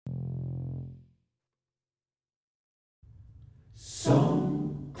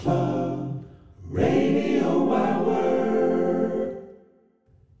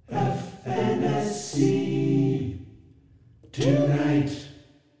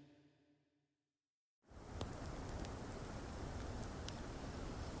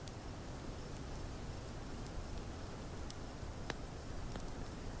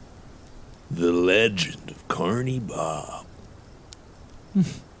legend of Carney Bob.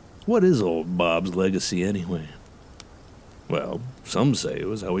 What is old Bob's legacy anyway? Well, some say it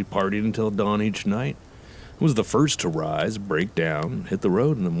was how he partied until dawn each night. Was the first to rise, break down, and hit the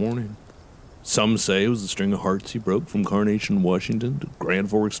road in the morning. Some say it was the string of hearts he broke from Carnation, Washington to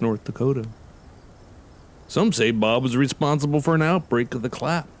Grand Forks, North Dakota. Some say Bob was responsible for an outbreak of the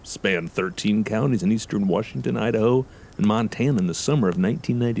clap, spanned 13 counties in eastern Washington, Idaho, and Montana in the summer of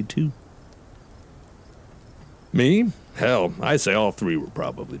 1992. Me? Hell, I say all three were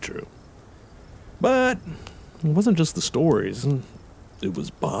probably true. But it wasn't just the stories, it was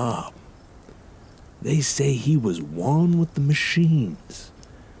Bob. They say he was one with the machines.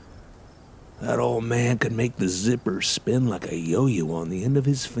 That old man could make the zipper spin like a yo-yo on the end of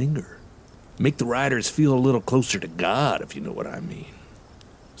his finger. Make the riders feel a little closer to God, if you know what I mean.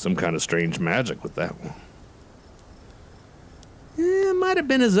 Some kind of strange magic with that one. It might have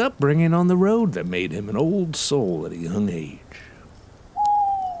been his upbringing on the road that made him an old soul at a young age.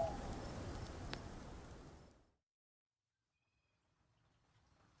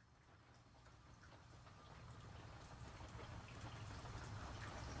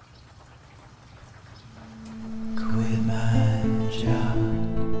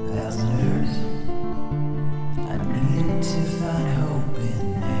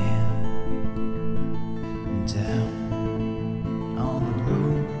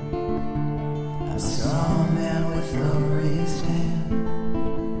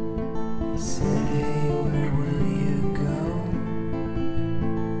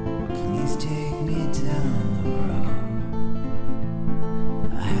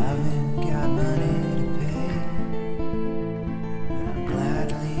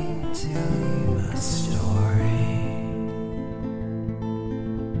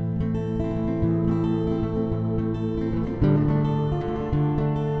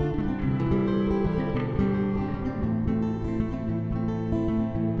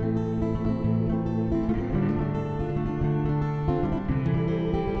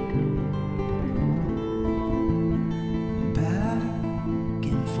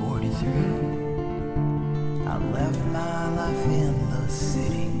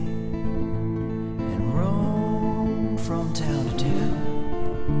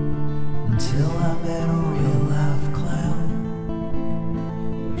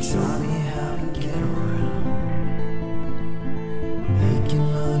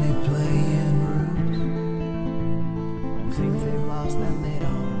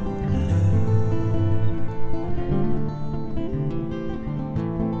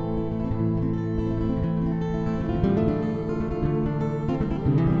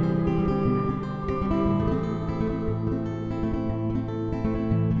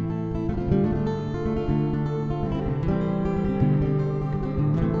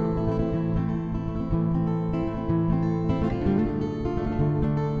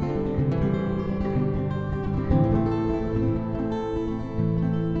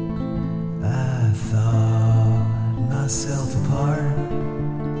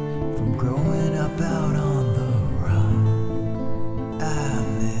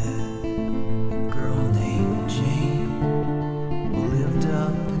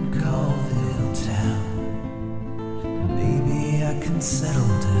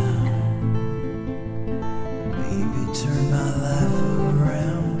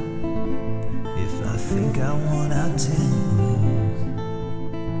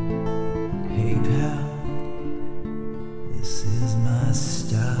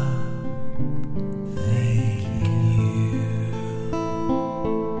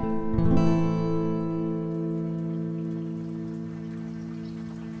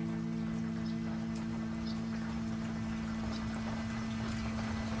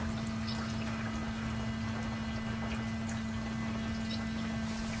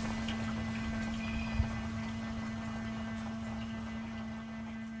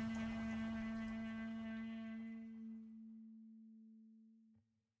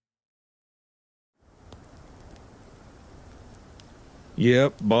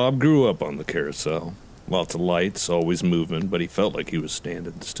 Yep, Bob grew up on the carousel. Lots of lights, always moving, but he felt like he was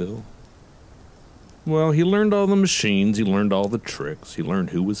standing still. Well, he learned all the machines, he learned all the tricks, he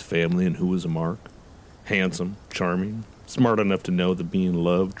learned who was family and who was a mark. Handsome, charming, smart enough to know that being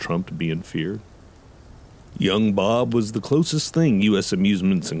loved trumped being feared. Young Bob was the closest thing U.S.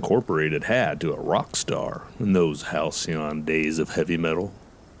 Amusements Incorporated had to a rock star in those halcyon days of heavy metal.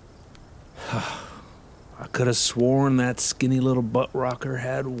 I could have sworn that skinny little butt rocker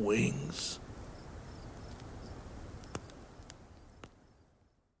had wings.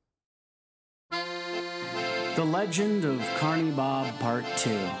 The Legend of Carney Bob Part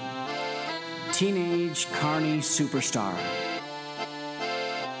 2. teenage carny superstar.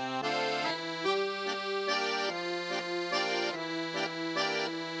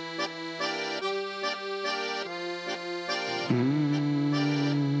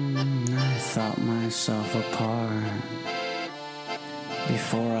 I thought myself apart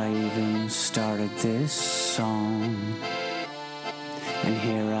before I even started this song. And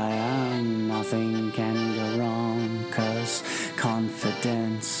here I am, nothing can go wrong, 'cause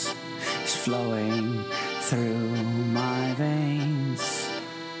confidence is flowing through my veins.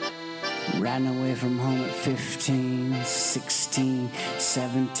 Ran away from home at 15, 16,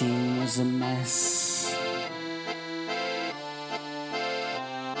 17 was a mess.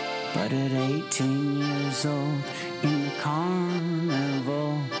 But at 18 years old, in the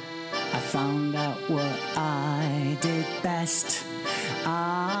carnival, I found out what I did best.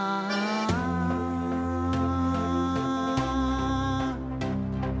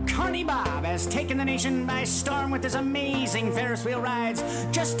 Carney Bob has taken the nation by storm with his amazing Ferris wheel rides.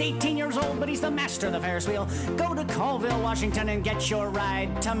 Just 18 years old, but he's the master of the Ferris wheel. Go to Colville, Washington, and get your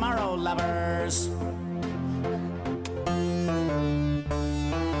ride tomorrow, lovers.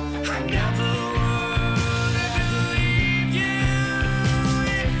 I never would have believed you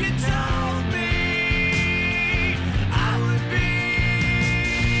if you told me I would be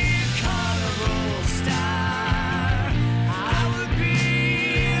a carnival star. I would be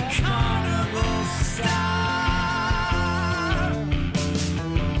a carnival star.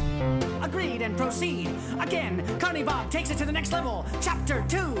 Agreed and proceed. Again, Carney Bob takes it to the next level. Chapter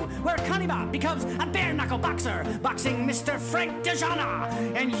 2, where Carney Bob becomes a bare knuckle boxer, boxing Mr. Frank DeJana.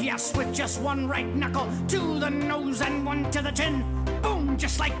 And yes, with just one right knuckle to the nose and one to the chin. Boom,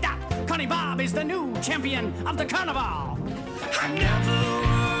 just like that. Carney Bob is the new champion of the carnival. I never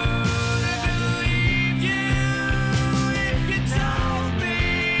would have believed you if you told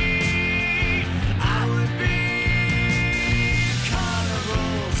me I would be a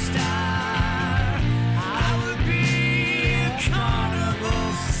carnival star. I would be a carnival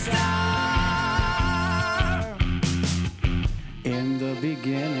star. In the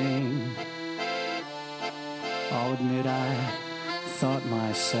beginning, I'll admit I thought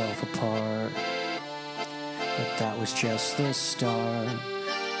myself apart, but that was just the start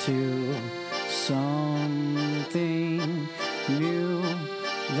to something new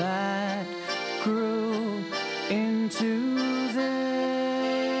that grew into this.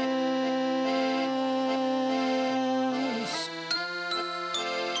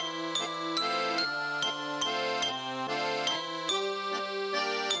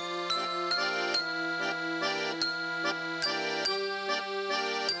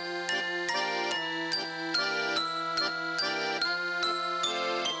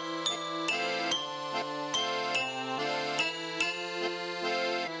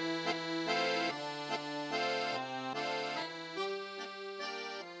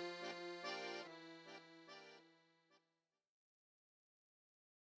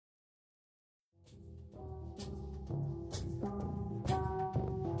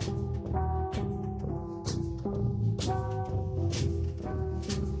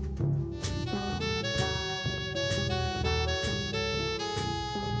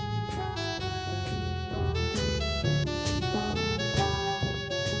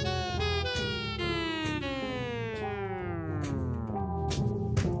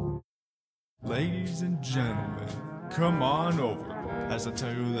 Ladies and gentlemen, come on over as I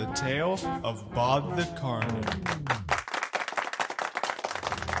tell you the tale of Bob the Carney.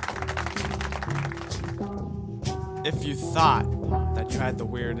 If you thought that you had the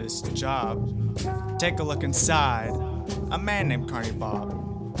weirdest job, take a look inside a man named Carney Bob.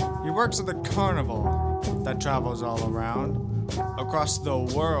 He works at the carnival that travels all around. Across the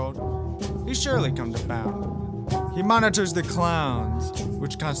world, he surely comes to bound. He monitors the clowns,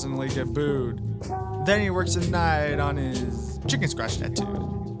 which constantly get booed. Then he works at night on his chicken scratch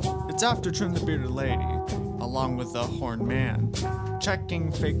tattoo. It's off to trim the bearded lady, along with the horned man,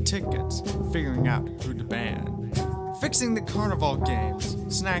 checking fake tickets, figuring out who to ban, fixing the carnival games,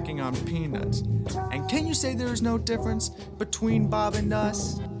 snacking on peanuts. And can you say there is no difference between Bob and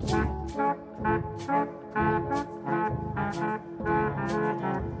us?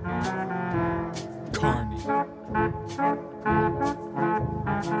 Carney.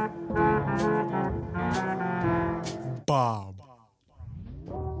 Bob.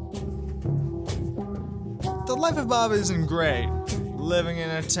 The life of Bob isn't great. Living in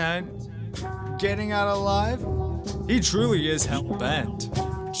a tent, getting out alive. He truly is hell-bent.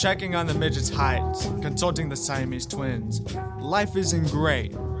 Checking on the midget's heights, consulting the Siamese twins. Life isn't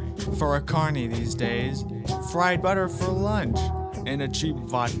great for a carny these days. Fried butter for lunch, in a cheap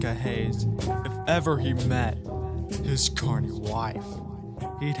vodka haze. If ever he met his carny wife,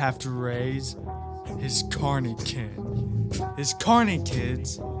 he'd have to raise his carny kid. His carny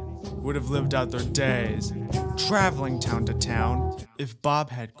kids would have lived out their days, traveling town to town, if Bob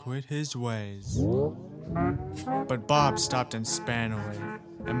had quit his ways. But Bob stopped in Spanaway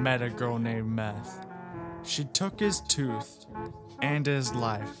and met a girl named Meth. She took his tooth and his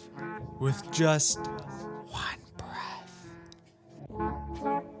life with just one breath.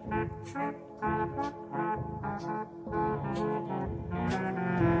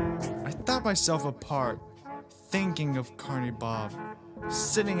 I thought myself apart, thinking of Carny Bob,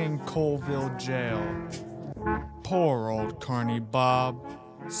 sitting in Colville jail. Poor old Carny Bob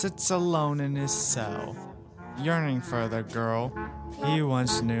sits alone in his cell, yearning for the girl he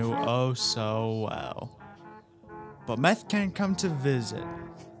once knew oh so well. But Meth can't come to visit.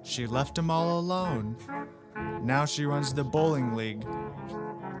 She left him all alone. Now she runs the bowling league,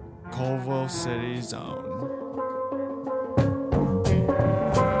 Colville City's own.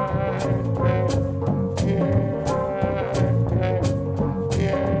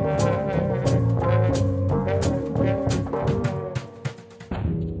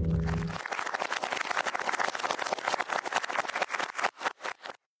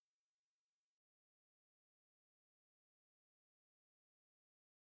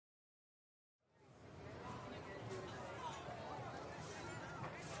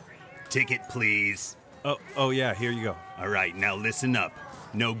 Ticket, please. Oh yeah, here you go. All right, now listen up.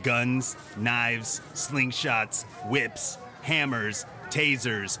 No guns, knives, slingshots, whips, hammers,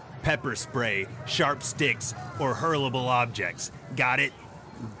 tasers, pepper spray, sharp sticks, or hurlable objects. Got it?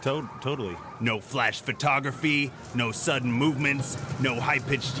 Totally. No flash photography, no sudden movements, no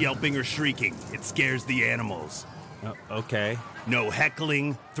high-pitched yelping or shrieking. It scares the animals. Okay. No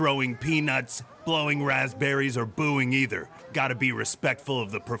heckling, throwing peanuts, blowing raspberries, or booing either. Gotta be respectful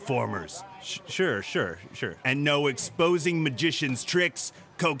of the performers. Sure. And no exposing magicians' tricks,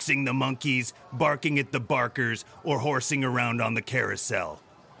 coaxing the monkeys, barking at the barkers, or horsing around on the carousel.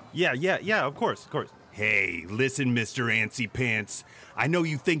 Yeah, of course. Hey, listen, Mr. Antsy Pants. I know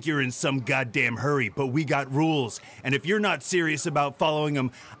you think you're in some goddamn hurry, but we got rules. And if you're not serious about following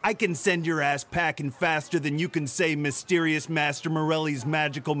them, I can send your ass packing faster than you can say Mysterious Master Morelli's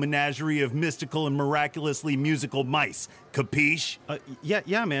magical menagerie of mystical and miraculously musical mice. Capiche?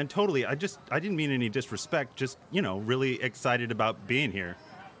 Yeah, man, totally. I didn't mean any disrespect. Just, really excited about being here.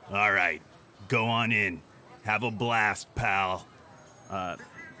 All right, go on in. Have a blast, pal.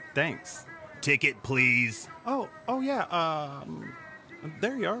 Thanks. Ticket, please. Oh yeah,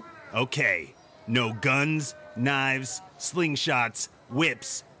 there you are. Okay. No guns, knives, slingshots,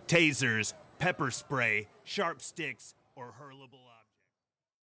 whips, tasers, pepper spray, sharp sticks, or hurlable objects.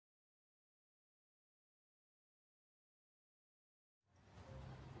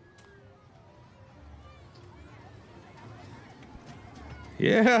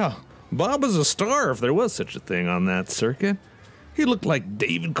 Yeah, Bob was a star if there was such a thing on that circuit. He looked like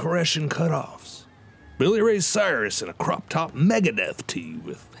David Koresh in cutoffs, Billy Ray Cyrus in a crop-top Megadeth tee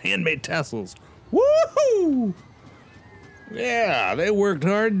with handmade tassels. Woohoo! Yeah, they worked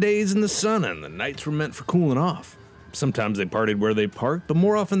hard days in the sun, and the nights were meant for cooling off. Sometimes they partied where they parked, but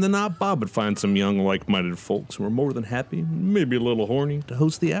more often than not, Bob would find some young, like-minded folks who were more than happy, maybe a little horny, to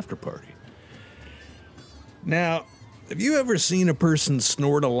host the after-party. Now, have you ever seen a person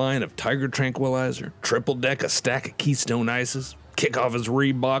snort a line of Tiger Tranquilizer, triple deck a stack of Keystone Ices, kick off his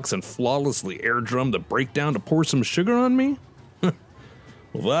Reeboks, and flawlessly air drum the breakdown to pour some sugar on me?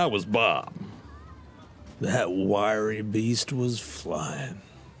 Well, that was Bob. That wiry beast was flying.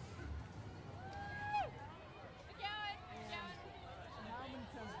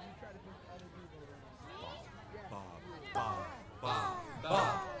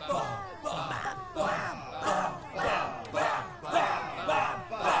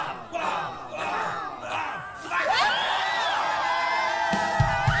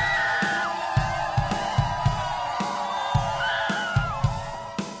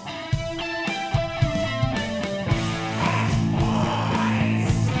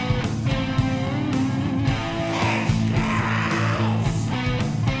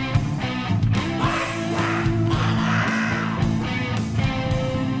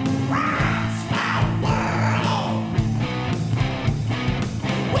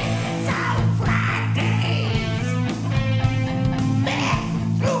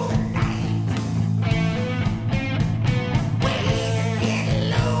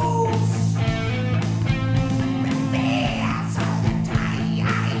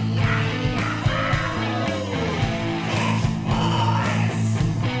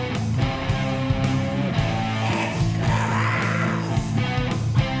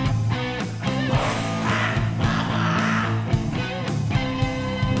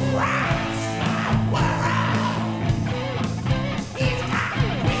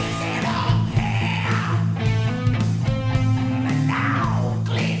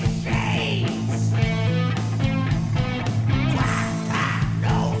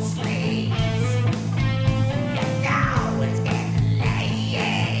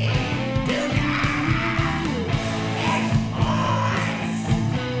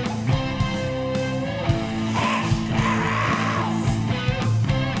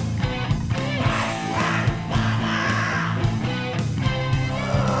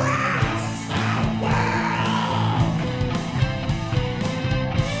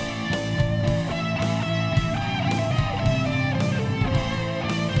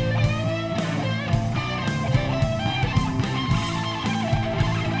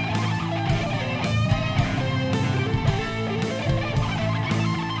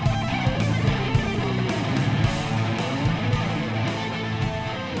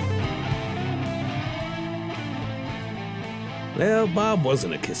 Well, Bob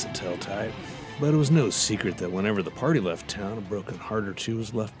wasn't a kiss-and-tell type, but it was no secret that whenever the party left town, a broken heart or two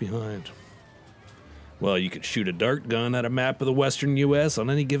was left behind. Well, you could shoot a dart gun at a map of the western U.S. on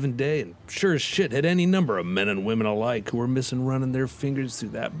any given day, and sure as shit hit any number of men and women alike who were missing running their fingers through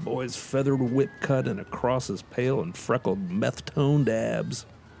that boy's feathered whip cut and across his pale and freckled meth-toned abs.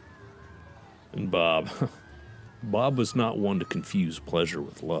 And Bob was not one to confuse pleasure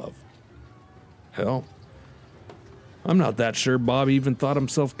with love. Hell, I'm not that sure Bob even thought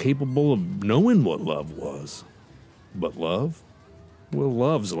himself capable of knowing what love was. But love? Well,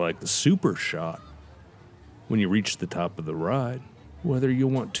 love's like the super shot. When you reach the top of the ride, whether you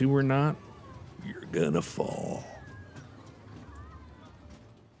want to or not, you're gonna fall.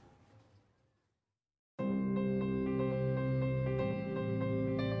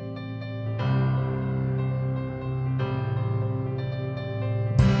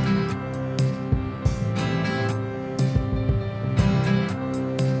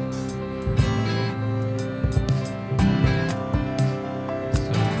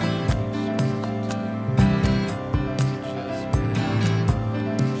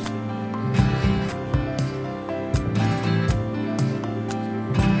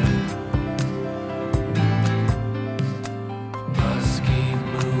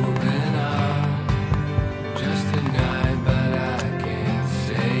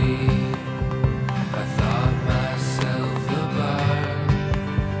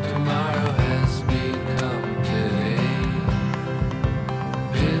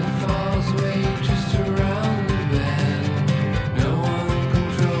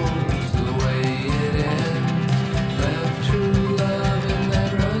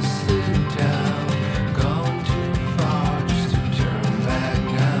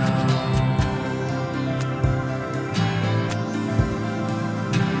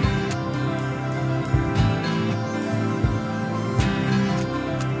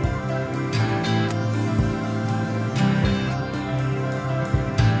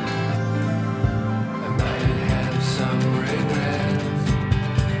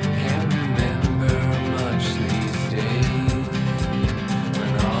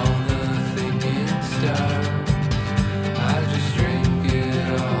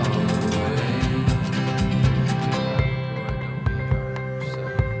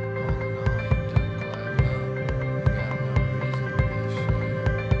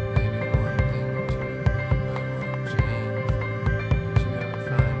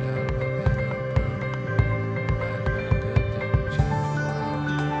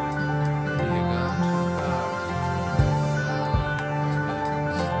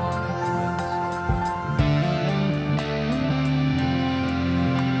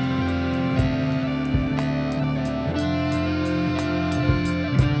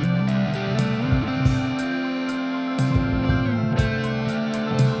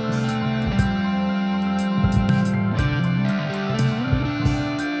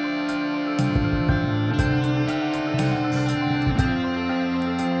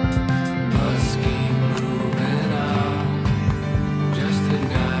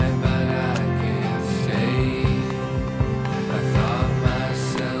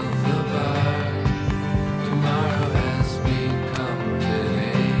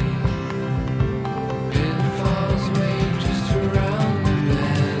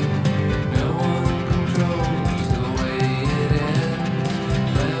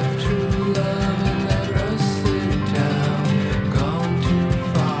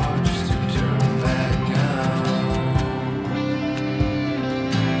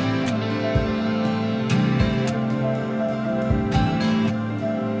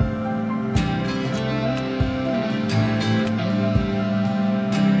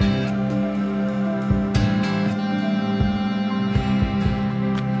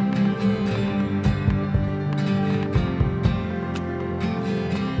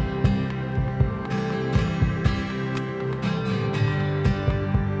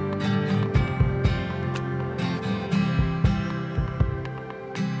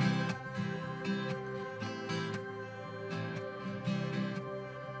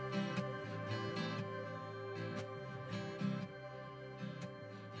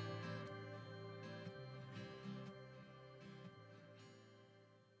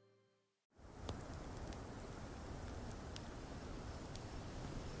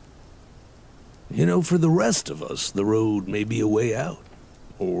 You know, for the rest of us, the road may be a way out,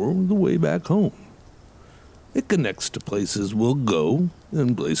 or the way back home. It connects to places we'll go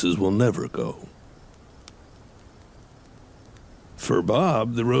and places we'll never go. For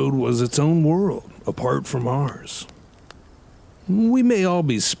Bob, the road was its own world, apart from ours. We may all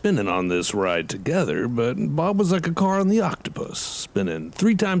be spinning on this ride together, but Bob was like a car on the octopus, spinning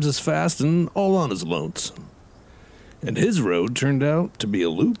 3 times as fast and all on his lonesome. And his road turned out to be a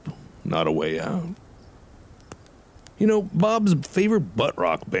loop, not a way out. You know, Bob's favorite butt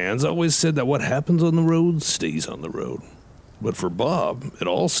rock bands always said that what happens on the road stays on the road. But for Bob, it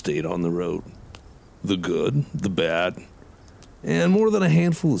all stayed on the road. The good, the bad, and more than a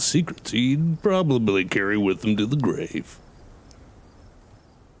handful of secrets he'd probably carry with him to the grave.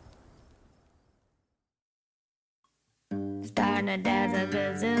 Started as a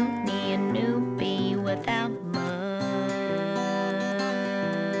gazoo, me a newbie without much.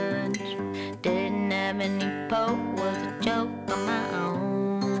 Didn't have any poke, was a joke on my own.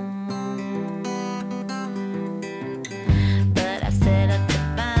 But I set up to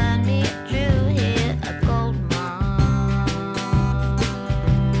find me a true hit, a gold mine,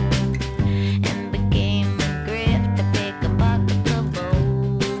 and became a grift to pick a bucket of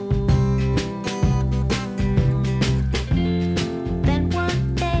gold. Then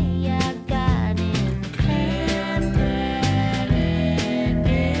one day I got in clambered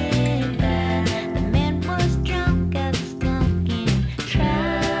big bad. The man was drunk as a skunk and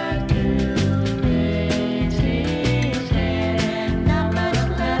tried to raise his hand. Not much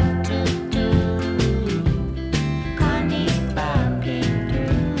left to do. Connie Bob came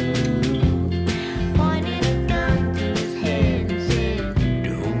through, pointed a gun to his head and said,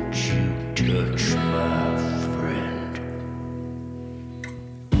 Don't you touch my friend.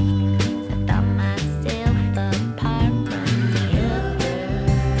 I thought myself apart from the others.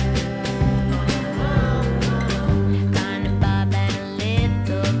 Connie Bob had a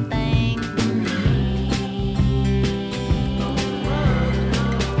little thing for me.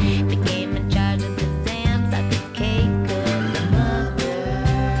 Became in charge of the Zams like the cake of the mothers.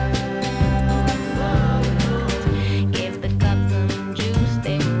 Gave the cops some juice,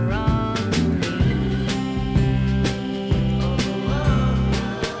 they were wrong to me.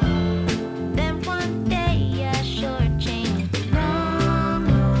 Then one day I shortchanged the wrong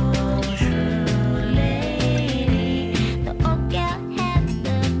old true lady. The old gal had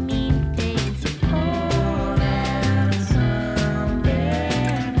the mean face, pulled out some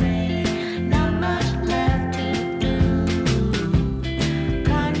bad ways. Not much left to do.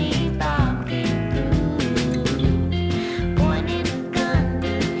 Connie Bob came through, pointed a gun to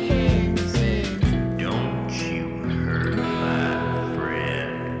his head, said, Don't you hurt my friend.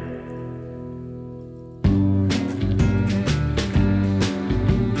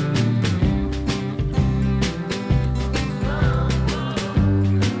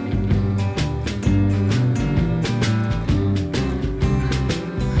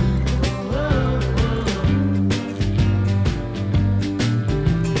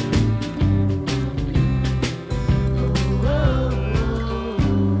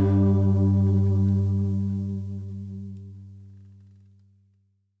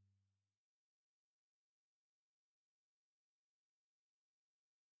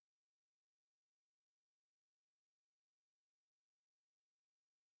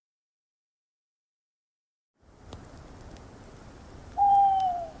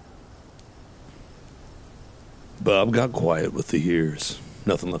 Bob got quiet with the years.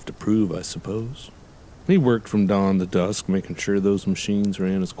 Nothing left to prove, I suppose. He worked from dawn to dusk, making sure those machines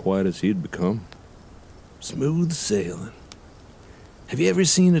ran as quiet as he'd become. Smooth sailing. Have you ever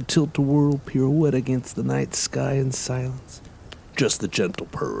seen a tilt-a-whirl pirouette against the night sky in silence? Just the gentle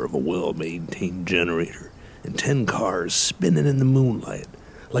purr of a well-maintained generator and 10 cars spinning in the moonlight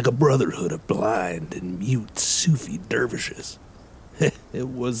like a brotherhood of blind and mute Sufi dervishes. It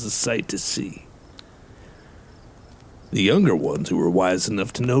was a sight to see. The younger ones who were wise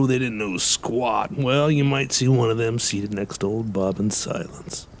enough to know they didn't know squat, well, you might see one of them seated next to old Bob in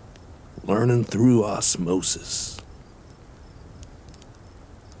silence, learning through osmosis.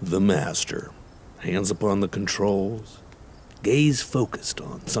 The master, hands upon the controls, gaze focused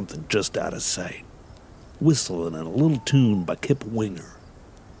on something just out of sight, whistling a little tune by Kip Winger.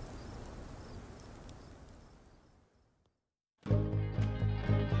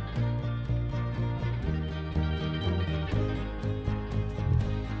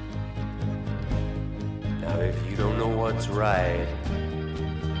 Now if you don't know what's right,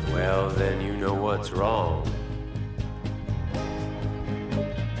 well then you know what's wrong.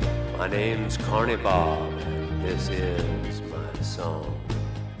 My name's Carney Bob, and this is my song.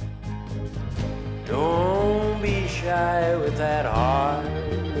 Don't be shy with that hard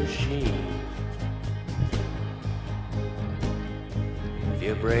machine. If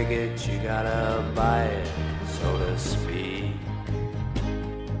you break it, you gotta buy it, so to speak.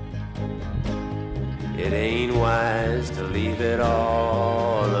 It ain't wise to leave it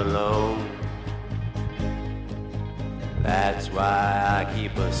all alone. That's why I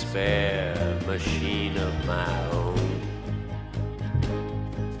keep a spare machine of my own.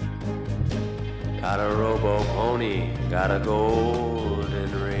 Got a robo-pony, got a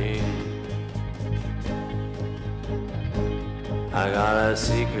golden ring. I got a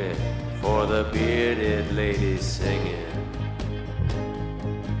secret for the bearded ladies singing.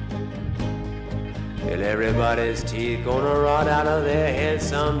 And everybody's teeth gonna rot out of their heads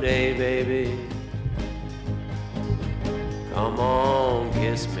someday, baby. Come on,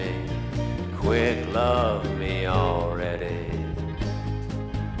 kiss me, quick, love me already.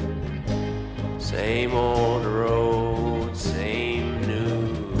 Same old road, same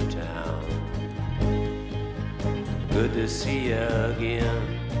new town. Good to see you again,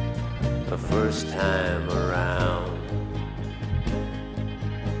 the first time around.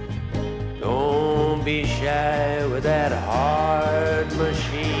 Don't be shy with that hard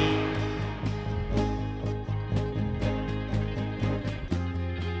machine.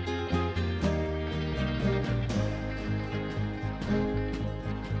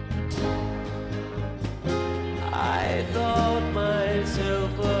 I thought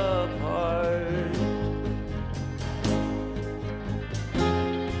myself apart.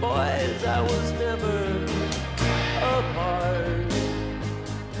 Boys, I was never apart.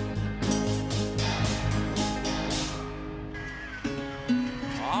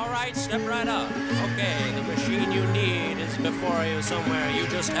 All right, step right up. Okay, the machine you need is before you somewhere. You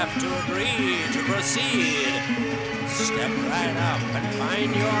just have to agree to proceed. Step right up and find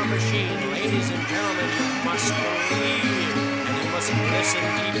your machine. Ladies and gentlemen, you must believe, and you must listen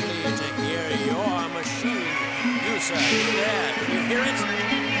deeply to hear your machine. You, sir, you there. Can you hear it?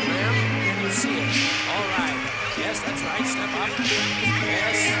 Ma'am, can you see it? All right. Yes, that's right. Step up.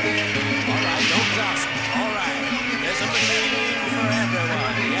 Yes. All right, don't jostle. All right. There's a machine for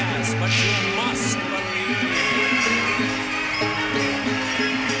everyone. Yes, but you must believe.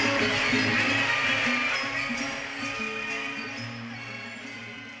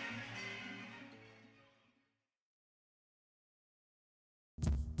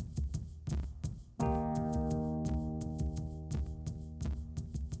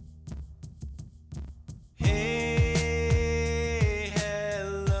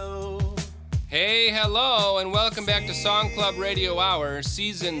 Hey, hello, and welcome back to Song Club Radio Hour,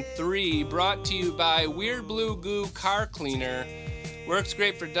 Season 3, brought to you by Weird Blue Goo Car Cleaner. Works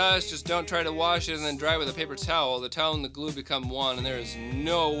great for dust, just don't try to wash it and then dry with a paper towel. The towel and the glue become one, and there is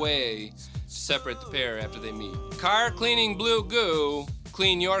no way to separate the pair after they meet. Car Cleaning Blue Goo,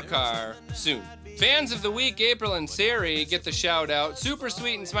 clean your car soon. Fans of the week, April and Sari, get the shout out. Super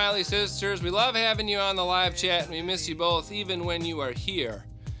sweet and smiley sisters, we love having you on the live chat, and we miss you both even when you are here.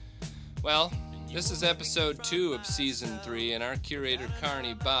 Well, this is episode 2 of season 3, and our curator,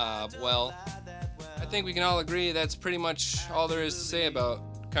 Carney Bob, well, I think we can all agree that's pretty much all there is to say about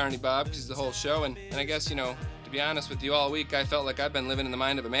Carney Bob, because the whole show, and I guess, to be honest with you, all week I felt like I've been living in the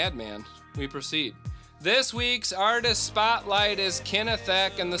mind of a madman. We proceed. This week's artist spotlight is Kenneth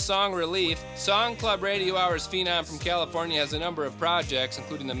Eck and the song Relief. Song Club Radio Hour's phenom from California has a number of projects,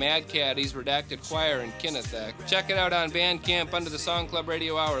 including the Mad Caddies, Redacted Choir, and Kenneth Eck. Check it out on Bandcamp under the Song Club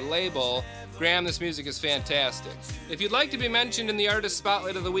Radio Hour label. Graham, this music is fantastic. If you'd like to be mentioned in the artist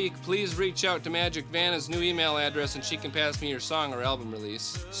spotlight of the week, please reach out to Magic Vanna's new email address and she can pass me your song or album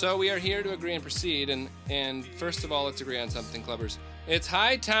release. So we are here to agree and proceed, and first of all, let's agree on something, clubbers. It's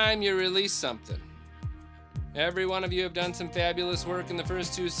high time you release something. Every one of you have done some fabulous work in the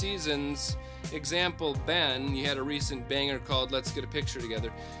first 2 seasons. Example, Ben, you had a recent banger called Let's Get a Picture Together.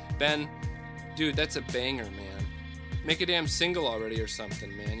 Ben, dude, that's a banger, man. Make a damn single already or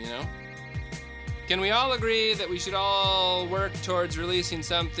something, man, Can we all agree that we should all work towards releasing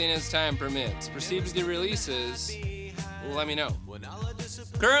something as time permits? Proceed with your releases. Let me know.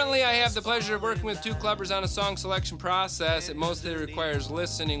 Currently, I have the pleasure of working with 2 clubbers on a song selection process. It mostly requires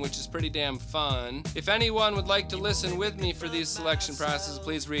listening, which is pretty damn fun. If anyone would like to listen with me for these selection processes,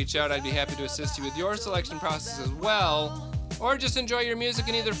 please reach out. I'd be happy to assist you with your selection process as well. Or just enjoy your music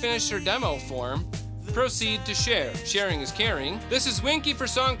in either finished or demo form. Proceed to share. Sharing is caring. This is Winky for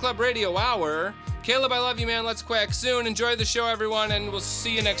Song Club Radio Hour. Caleb, I love you, man. Let's quack soon. Enjoy the show, everyone, and we'll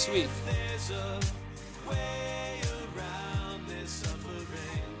see you next week.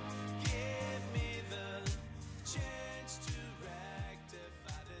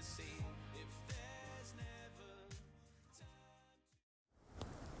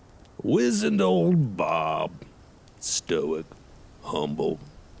 Wizened old Bob. Stoic, humble,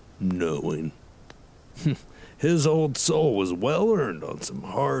 knowing. His old soul was well earned on some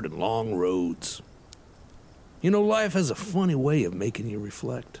hard and long roads. You know, life has a funny way of making you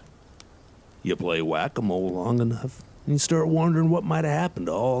reflect. You play whack-a-mole long enough, and you start wondering what might have happened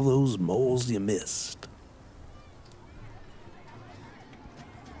to all those moles you missed.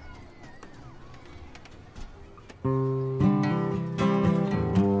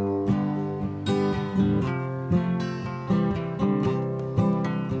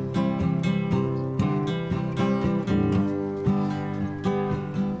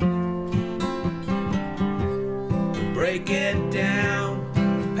 Break it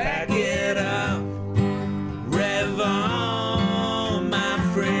down, pack it up, rev on, my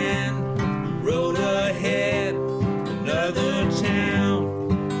friend. Road ahead, another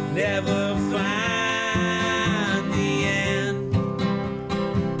town, never find the end.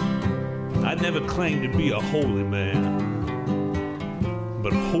 I never claimed to be a holy man,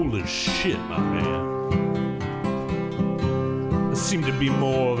 but holy shit, my man. I seem to be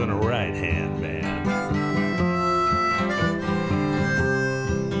more than a right-hand man.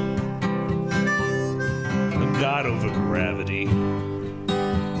 God over gravity,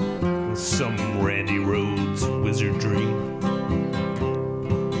 some Randy Rhodes wizardry,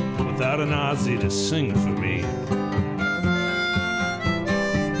 without an Ozzy to sing for me.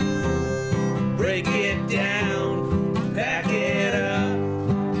 Break it down, pack it up,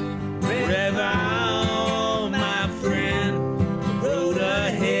 rev on, my friend. Road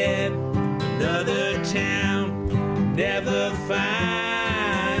ahead, another town, never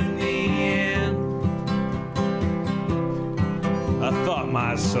find the end. I thought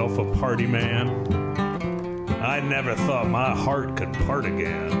myself a party man. I never thought my heart could part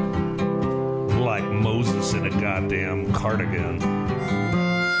again, like Moses in a goddamn cardigan.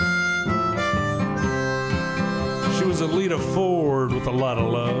 She was a Lita Ford with a lot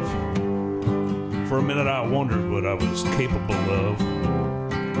of love. For a minute I wondered what I was capable of.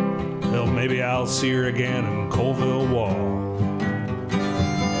 Hell, maybe I'll see her again in Colville Wall.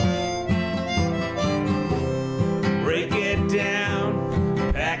 Break it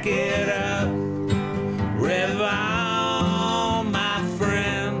down, pack it up, rev on, my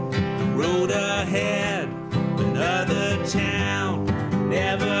friend. Road ahead, another town,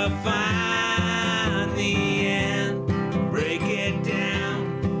 never find the end. Break it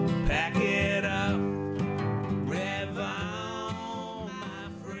down, pack it up, rev on, my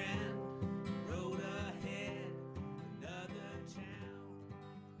friend. Road ahead, another town,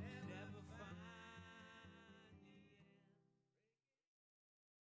 never find.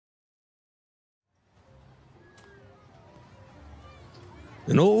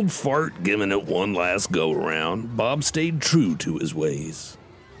 An old fart giving it one last go-around, Bob stayed true to his ways.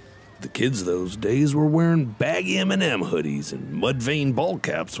 The kids those days were wearing baggy M&M hoodies and mud-veined ball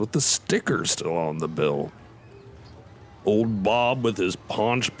caps with the sticker still on the bill. Old Bob with his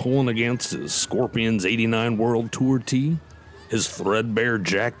paunch pulling against his Scorpions '89 World Tour tee, his threadbare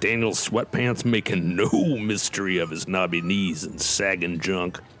Jack Daniels sweatpants making no mystery of his knobby knees and sagging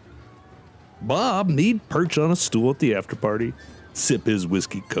junk. Bob, he'd perch on a stool at the after-party, sip his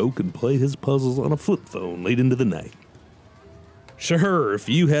whiskey coke, and play his puzzles on a flip phone late into the night. Sure, if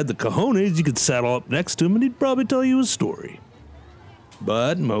you had the cojones, you could saddle up next to him and he'd probably tell you a story.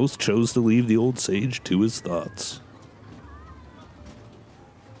 But most chose to leave the old sage to his thoughts.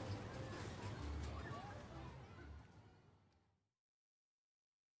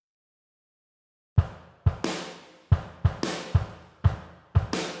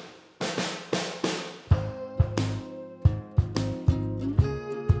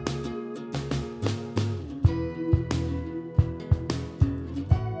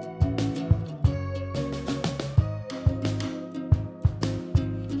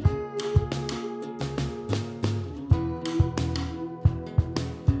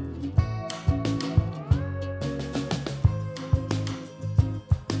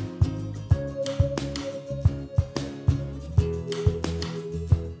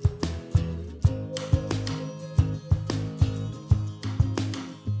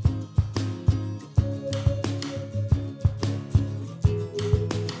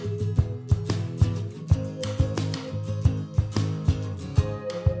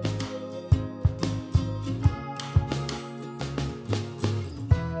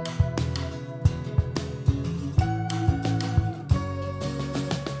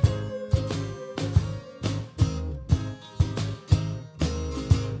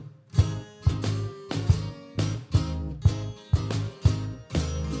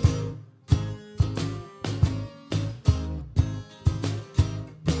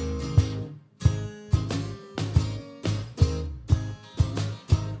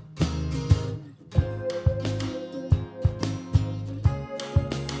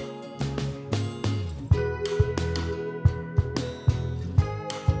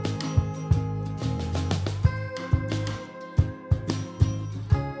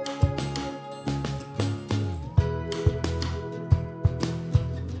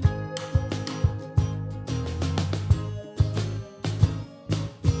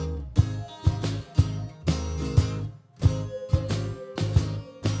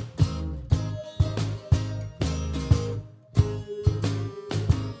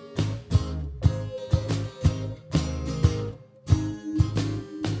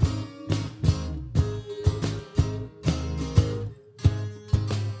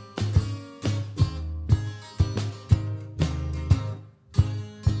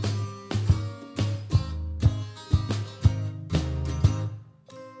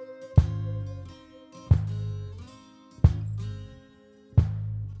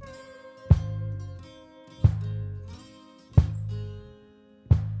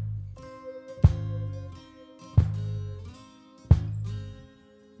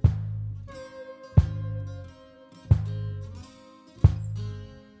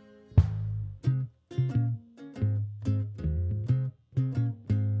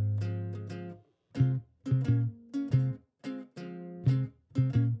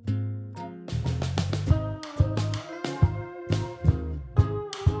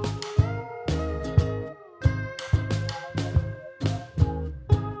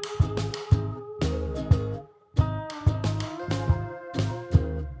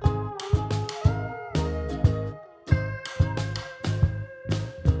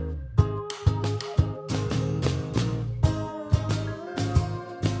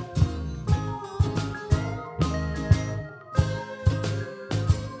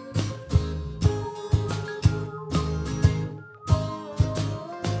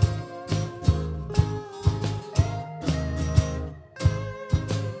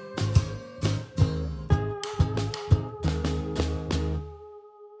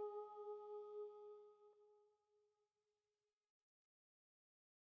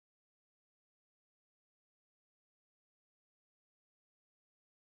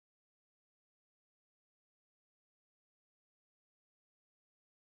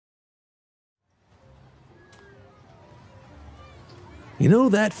 You know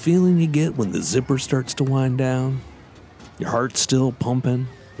that feeling you get when the zipper starts to wind down? Your heart's still pumping,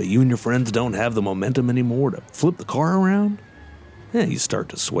 but you and your friends don't have the momentum anymore to flip the car around? Yeah, you start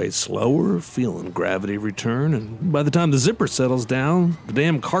to sway slower, feeling gravity return, and by the time the zipper settles down, the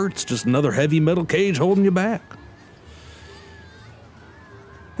damn cart's just another heavy metal cage holding you back.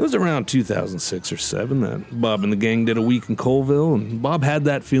 It was around 2006 or 7 that Bob and the gang did a week in Colville, and Bob had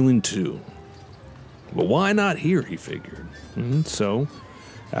that feeling too. But why not here, he figured. And so,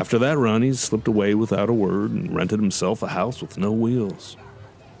 after that run, he slipped away without a word and rented himself a house with no wheels.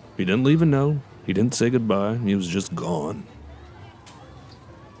 He didn't leave a note, he didn't say goodbye, he was just gone.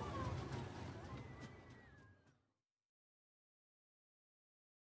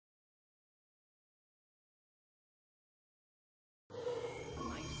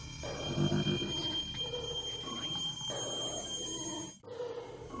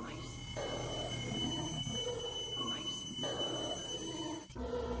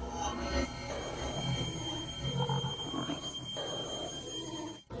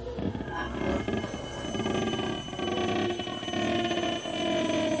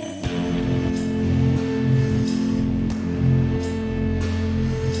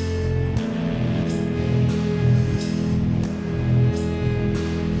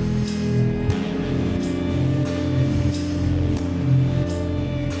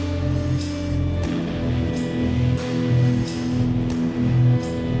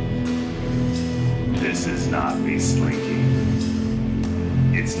 This is not me slinking.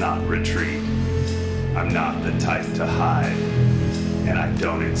 It's not retreat. I'm not the type to hide, and I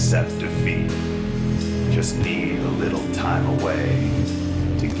don't accept defeat. Just need a little time away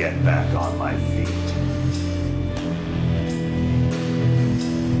to get back on my feet.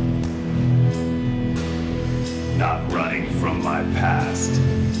 Not running from my past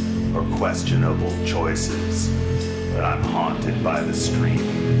or questionable choices, but I'm haunted by the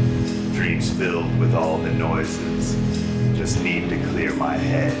stream. Dreams filled with all the noises. Just need to clear my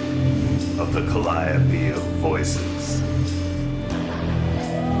head of the calliope of voices.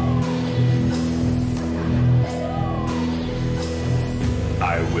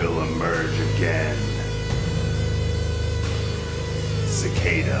 I will emerge again.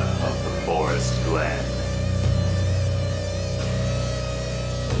 Cicada of the forest glen.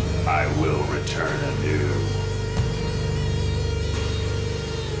 I will return anew.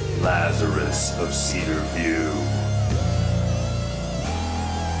 Lazarus of Cedar View.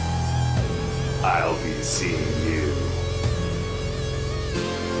 I'll be seeing you.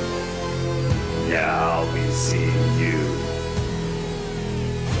 Yeah, I'll be seeing you.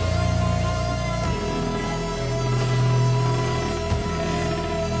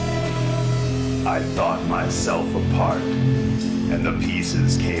 I thought myself apart, and the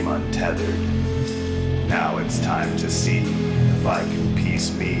pieces came untethered. Now it's time to see if I can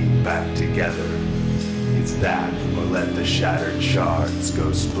piece me back together. It's that, or let the shattered shards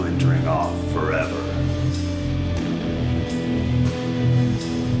go splintering off forever.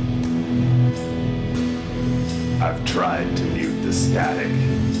 I've tried to mute the static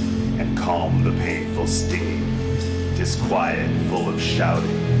and calm the painful stinging, disquiet full of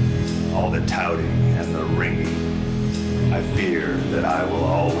shouting, all the touting and the ringing. I fear that I will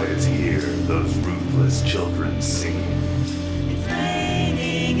always hear those ruthless children singing. It's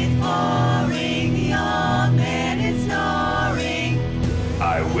raining, it's pouring, the young man is snoring.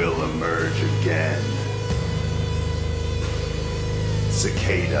 I will emerge again.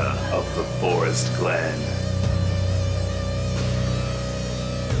 Cicada of the forest glen.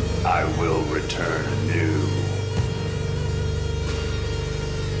 I will return anew.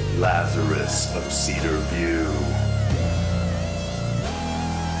 Lazarus of Cedar View.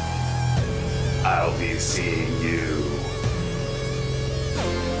 I'll be seeing you.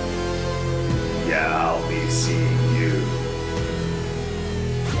 Yeah, I'll be seeing you.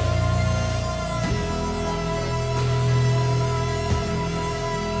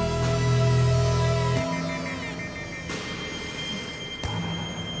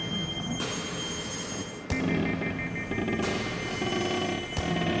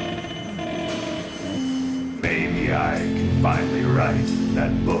 Maybe I can finally write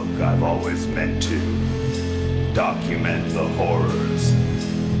that book I've always meant to. Document the horrors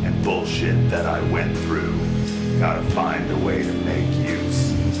and bullshit that I went through. Gotta find a way to make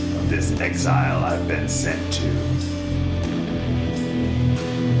use of this exile I've been sent to.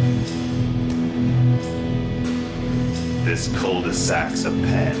 This cul-de-sac's a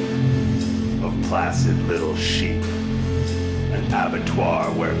pen of placid little sheep, an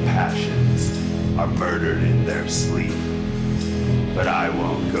abattoir where passions are murdered in their sleep. But I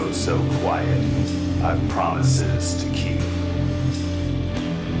won't go so quiet, I've promises to keep.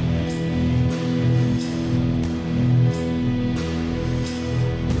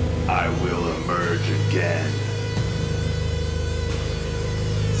 again.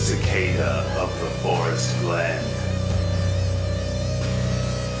 Cicada of the forest glen,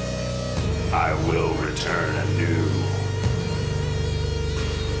 I will return anew.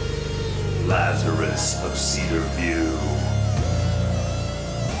 Lazarus of Cedar View,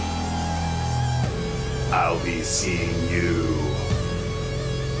 I'll be seeing you.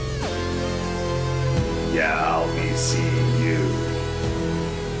 Yeah, I'll be seeing you.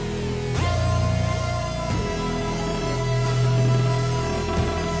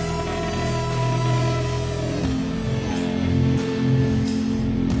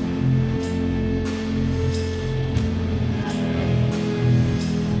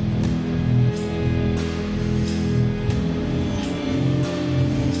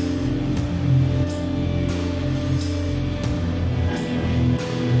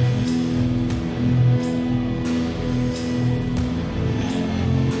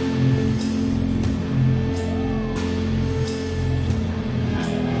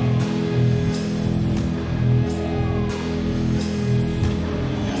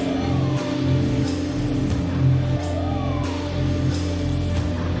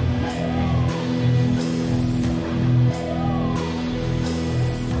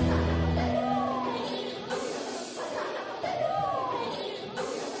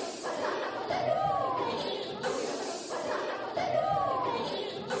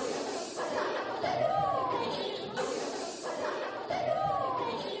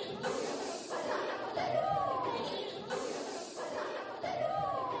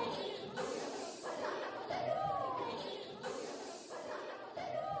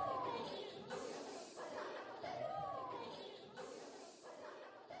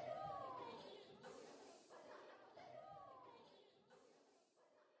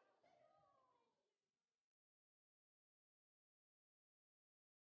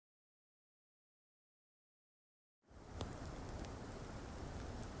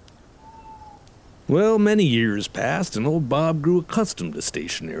 Well, many years passed, and old Bob grew accustomed to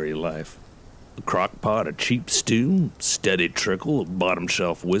stationary life. A crock pot of cheap stew, steady trickle of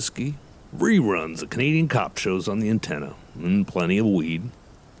bottom-shelf whiskey, reruns of Canadian cop shows on the antenna, and plenty of weed.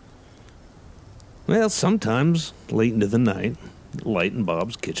 Well, sometimes, late into the night, the light in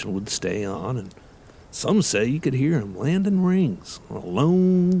Bob's kitchen would stay on, and some say you could hear him landing rings on a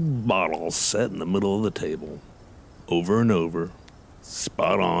lone bottle set in the middle of the table, over and over,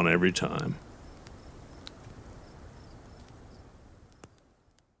 spot on every time.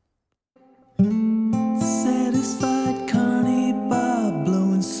 Satisfied Connie Bob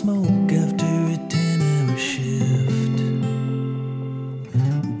blowing smoke after a 10-hour shift,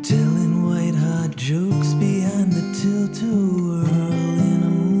 telling white-hot jokes behind the tilt-a-whirl in a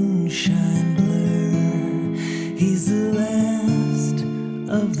moonshine blur. He's the last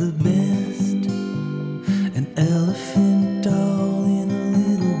of the best, an elephant doll in a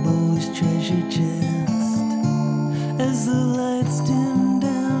little boy's treasure chest. As the lights dim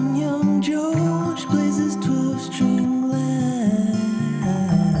down, young George plays his 12-string loud.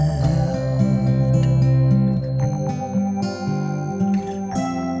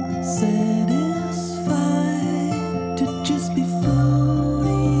 Satisfied to just be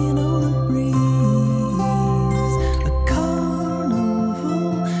floating on the breeze, a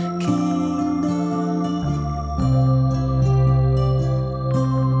carnival kingdom,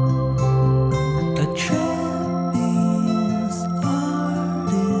 a trapeze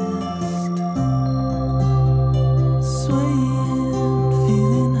artist, swaying,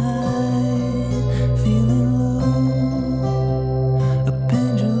 feeling high, feeling low, a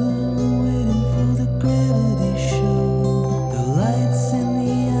pendulum waiting for the gravity show. The lights in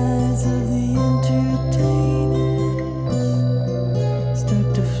the eyes of the entertainers start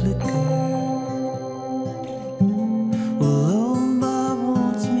to flicker. Well, old Bob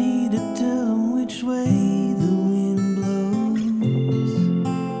wants me to tell him which way the wind blows,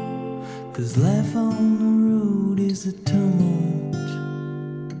 'cause life on the road is a tumult.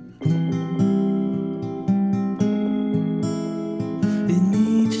 In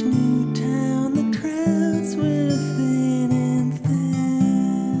each new town, the crowds were thin and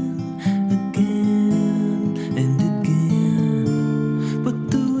thin, again and again. But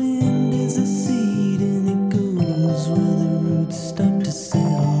the wind is a seed and it goes where the roots stop to settle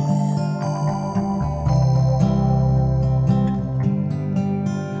in.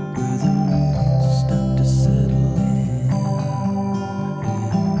 Where the roots stop to settle in.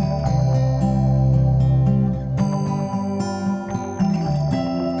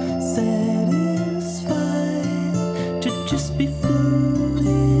 Satisfied to just be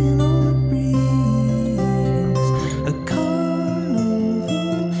floating on the breeze, a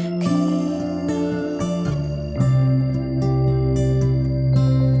carnival kingdom,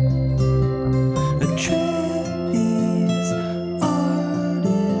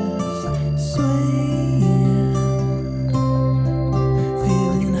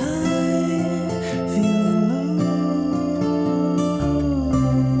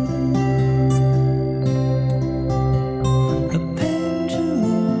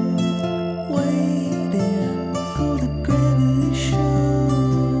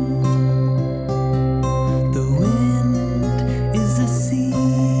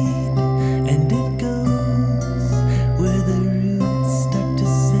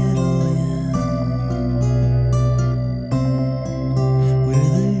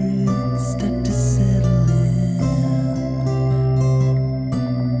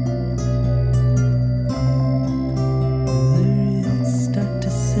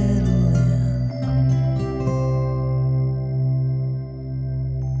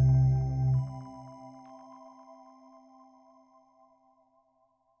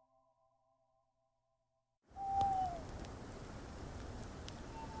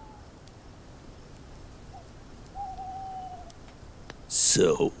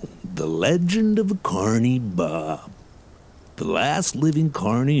 So, the legend of Carney Bob, the last living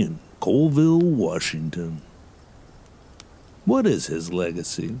carny in Colville, Washington. What is his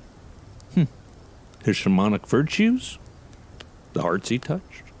legacy? His shamanic virtues? The hearts he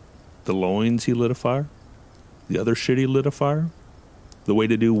touched? The loins he lit afire? The other shit he lit afire? The way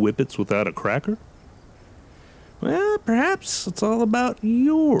to do whippets without a cracker? Well, perhaps it's all about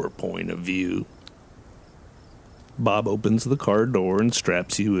your point of view. Bob opens the car door and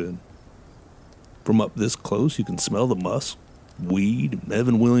straps you in. From up this close, you can smell the musk, weed, and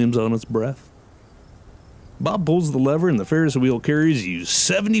Evan Williams on its breath. Bob pulls the lever and the Ferris wheel carries you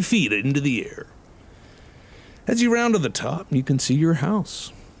 70 feet into the air. As you round to the top, you can see your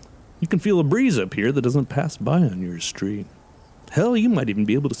house. You can feel a breeze up here that doesn't pass by on your street. Hell, you might even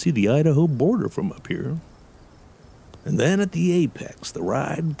be able to see the Idaho border from up here. And then at the apex, the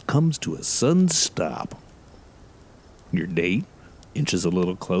ride comes to a sudden stop. Your date inches a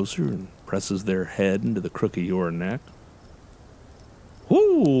little closer and presses their head into the crook of your neck.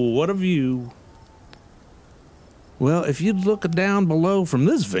 Whoo, what a view. Well, if you'd look down below from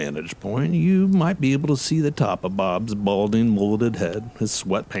this vantage point, you might be able to see the top of Bob's balding, mulleted head, his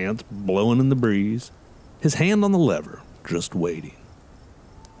sweatpants blowing in the breeze, his hand on the lever, just waiting.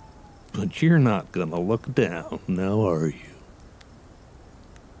 But you're not gonna look down, now are you?